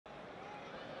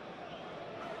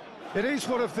It is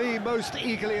one of the most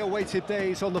eagerly awaited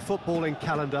days on the footballing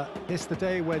calendar. It's the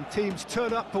day when teams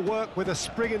turn up for work with a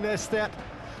spring in their step.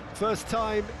 First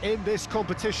time in this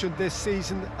competition this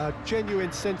season, a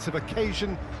genuine sense of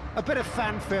occasion, a bit of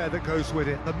fanfare that goes with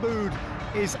it. The mood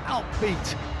is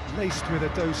upbeat, laced with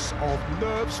a dose of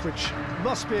nerves, which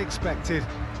must be expected.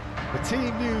 The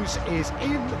team news is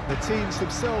in, the teams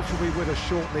themselves will be with us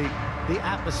shortly. The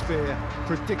atmosphere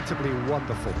predictably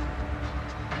wonderful.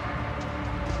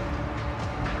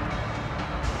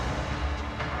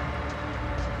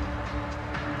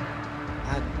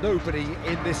 And nobody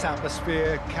in this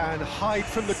atmosphere can hide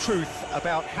from the truth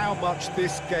about how much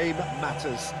this game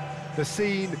matters. The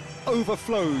scene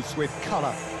overflows with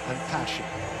colour and passion.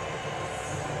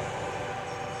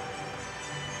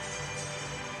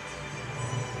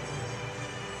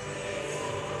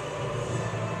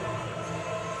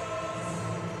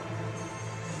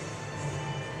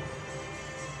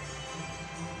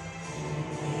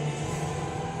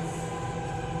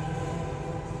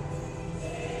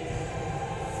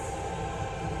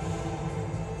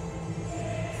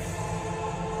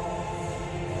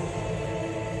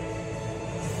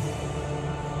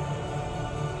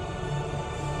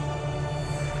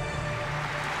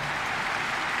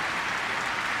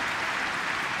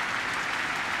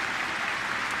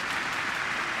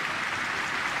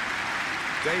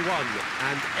 Day one,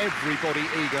 and everybody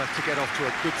eager to get off to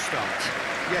a good start.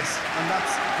 Yes, and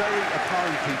that's very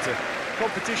apparent, Peter.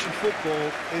 Competition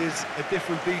football is a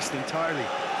different beast entirely,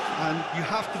 and you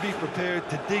have to be prepared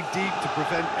to dig deep to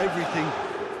prevent everything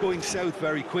going south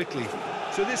very quickly.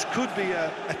 So this could be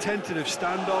a tentative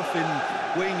standoff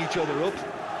in weighing each other up.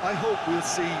 I hope we'll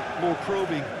see more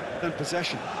probing than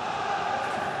possession.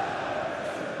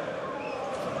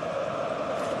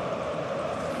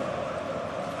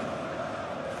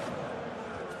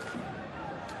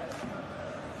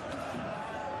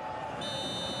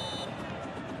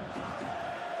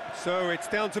 So it's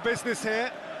down to business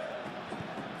here.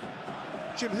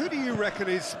 Jim, who do you reckon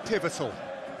is pivotal?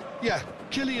 Yeah,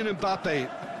 Kylian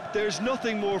Mbappe. There's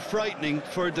nothing more frightening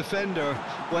for a defender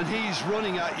when he's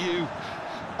running at you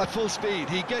at full speed.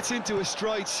 He gets into his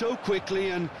stride so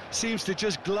quickly and seems to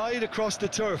just glide across the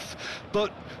turf. But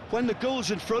when the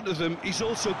goal's in front of him, he's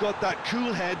also got that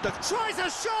cool head that tries a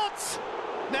shot!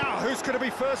 Now, who's going to be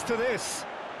first to this?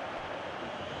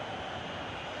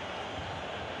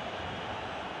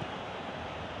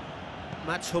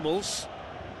 Mats Hummels.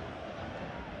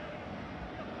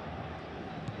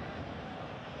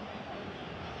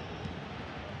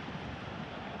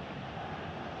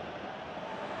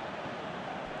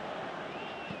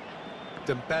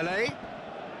 Dembele.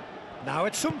 Now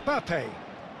it's Mbappe.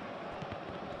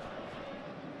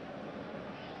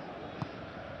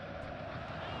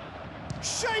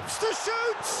 Shapes to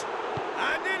shoot!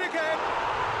 And in again!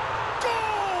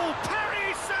 Goal!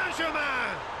 Paris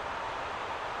Saint-Germain!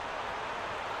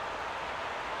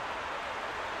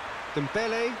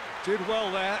 Dembele did well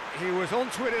there. He was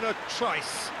onto it in a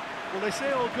trice. Well, they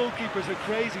say all goalkeepers are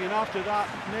crazy, and after that,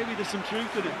 maybe there's some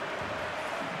truth in it.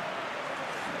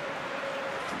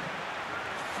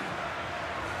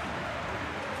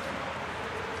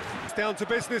 It's down to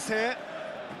business here.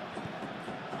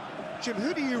 Jim,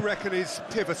 who do you reckon is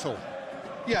pivotal?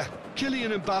 Yeah,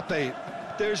 Kylian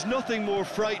Mbappe. There's nothing more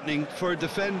frightening for a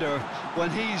defender when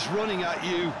he's running at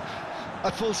you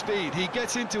at full speed. He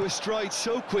gets into his stride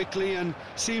so quickly and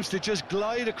seems to just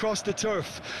glide across the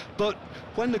turf. But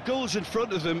when the goal's in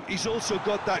front of him, he's also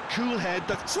got that cool head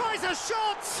that tries a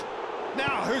shot!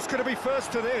 Now, who's going to be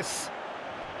first to this?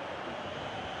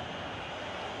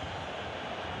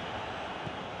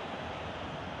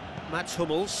 Mats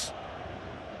Hummels.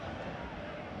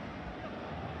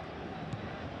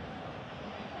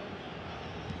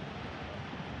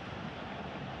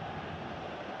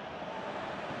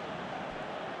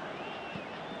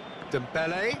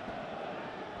 Dembele.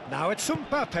 Now it's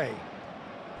Mbappe.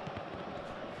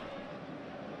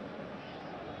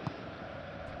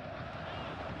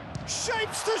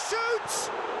 Shapes to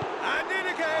shoot! And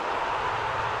in again!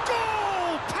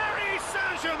 Goal! Paris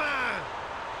Saint-Germain!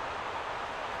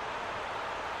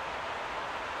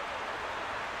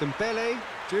 Dembele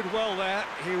did well there.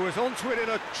 He was onto it in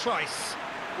a trice.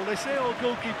 Well, they say all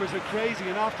goalkeepers are crazy,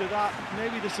 and after that,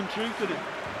 maybe there's some truth in it.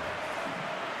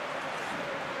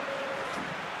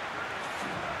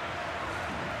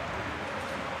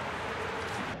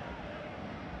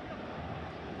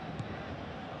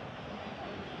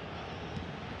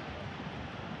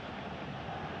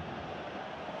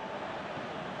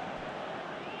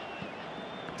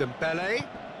 Dembele.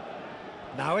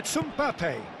 Now it's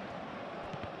Mbappe.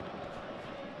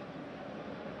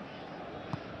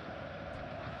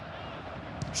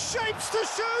 Shapes to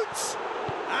shoot!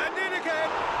 And in again!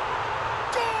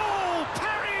 Goal!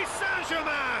 Paris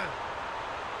Saint-Germain!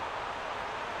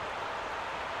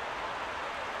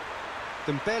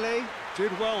 Dembele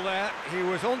did well there. He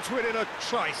was onto it in a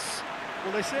trice.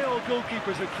 Well, they say all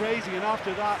goalkeepers are crazy, and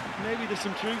after that, maybe there's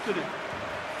some truth in it.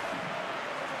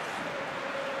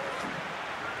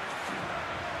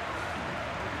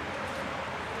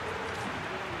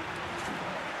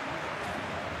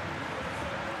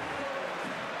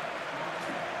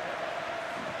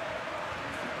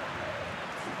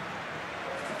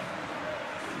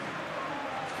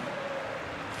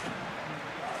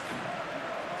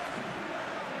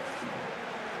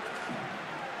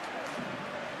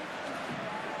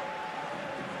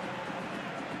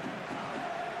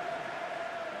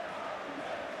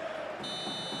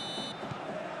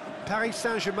 Paris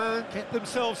Saint-Germain get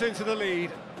themselves into the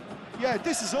lead. Yeah,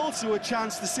 this is also a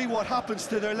chance to see what happens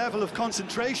to their level of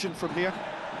concentration from here.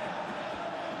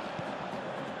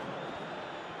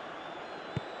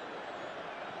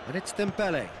 And it's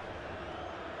Dembele.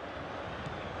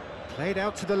 Played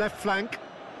out to the left flank.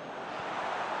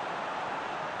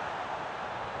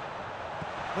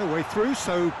 No way through,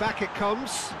 so back it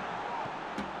comes.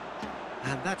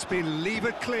 And that's been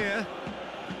levered clear.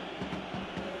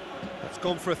 That's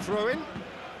gone for a throw-in.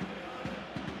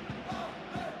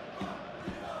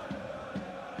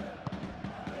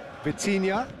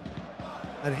 Vitinha.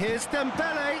 And here's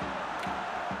Dembele.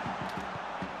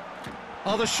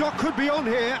 Oh, the shot could be on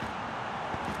here.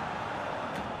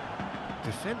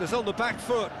 Defenders on the back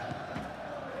foot.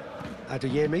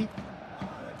 Adeyemi.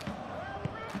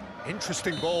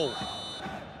 Interesting ball.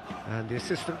 And the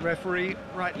assistant referee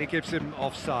rightly gives him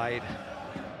offside.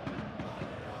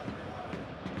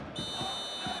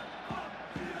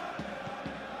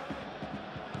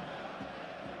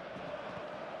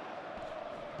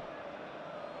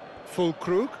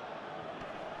 Füllkrug.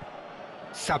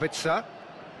 Sabitzer.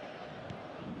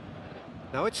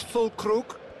 Now it's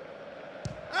Füllkrug.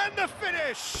 And the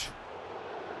finish!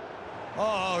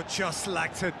 Oh, just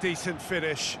lacked a decent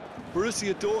finish.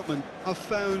 Borussia Dortmund have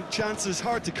found chances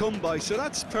hard to come by, so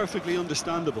that's perfectly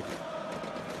understandable.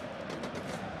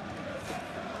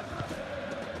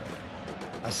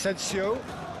 Asensio.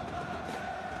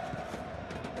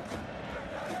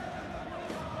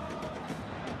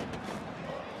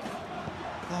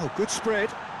 Oh, good spread.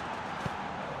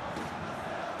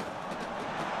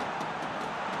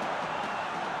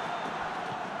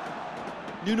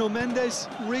 Nuno Mendes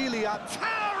really at...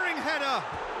 Towering header!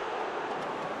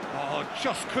 Oh,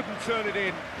 just couldn't turn it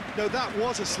in. Now that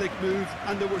was a slick move,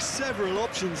 and there were several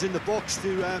options in the box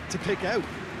to pick out.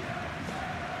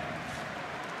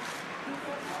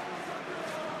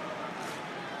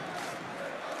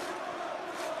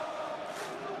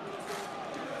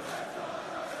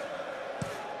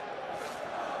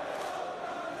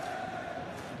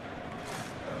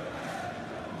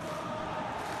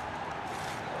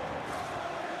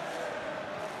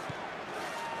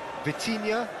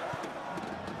 Vitinha.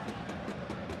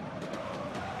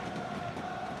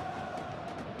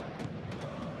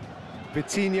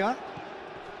 Vitinha.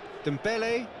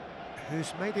 Dembele,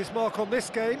 who's made his mark on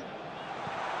this game.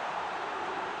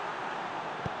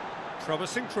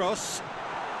 Promising cross.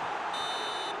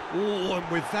 Oh,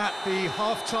 and with that, the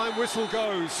half-time whistle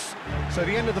goes. So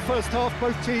the end of the first half,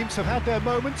 both teams have had their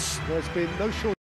moments. There's been no short